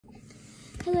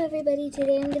Hello everybody,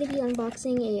 today I'm going to be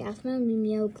unboxing a Aphmau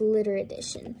meemeow glitter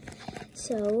edition.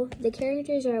 So, the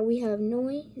characters are, we have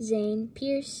Noi, Zane,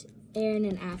 Pierce, Aaron,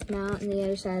 and Aphmau, and the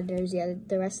other side there's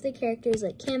the rest of the characters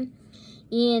like Kim,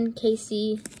 Ian,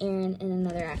 Casey, Aaron, and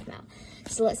another Aphmau.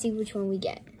 So let's see which one we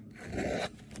get.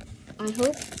 I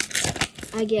hope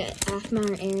I get Aphmau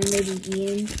or Aaron, maybe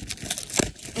Ian,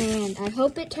 and I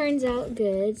hope it turns out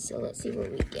good, so let's see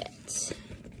what we get.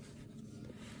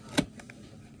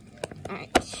 Alright.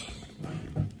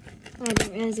 Oh, I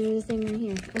didn't realize there was a thing right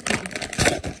here. Okay.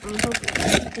 I hope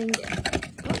everything good.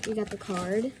 Oh, we got the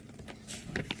card.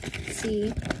 Let's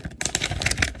see.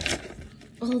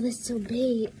 Oh, that's so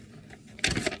big.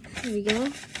 There we go.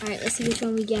 Alright, let's see which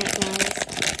one we get, guys.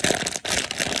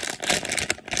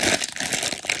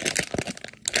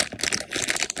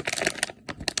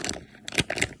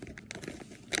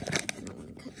 I don't want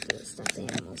to cut through the stuffed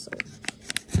animal, so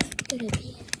could it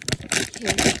be?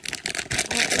 Okay.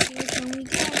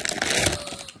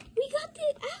 We got the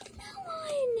Aphmau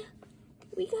one!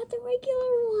 We got the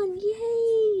regular one,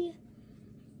 yay!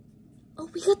 Oh,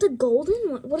 we got the golden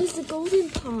one. What does the golden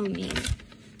paw mean?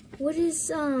 What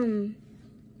is,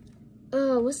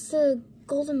 what's the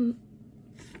golden?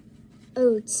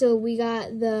 Oh, so we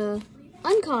got the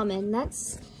uncommon.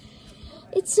 It's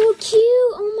so cute,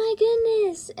 oh my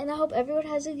goodness. And I hope everyone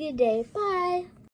has a good day. Bye!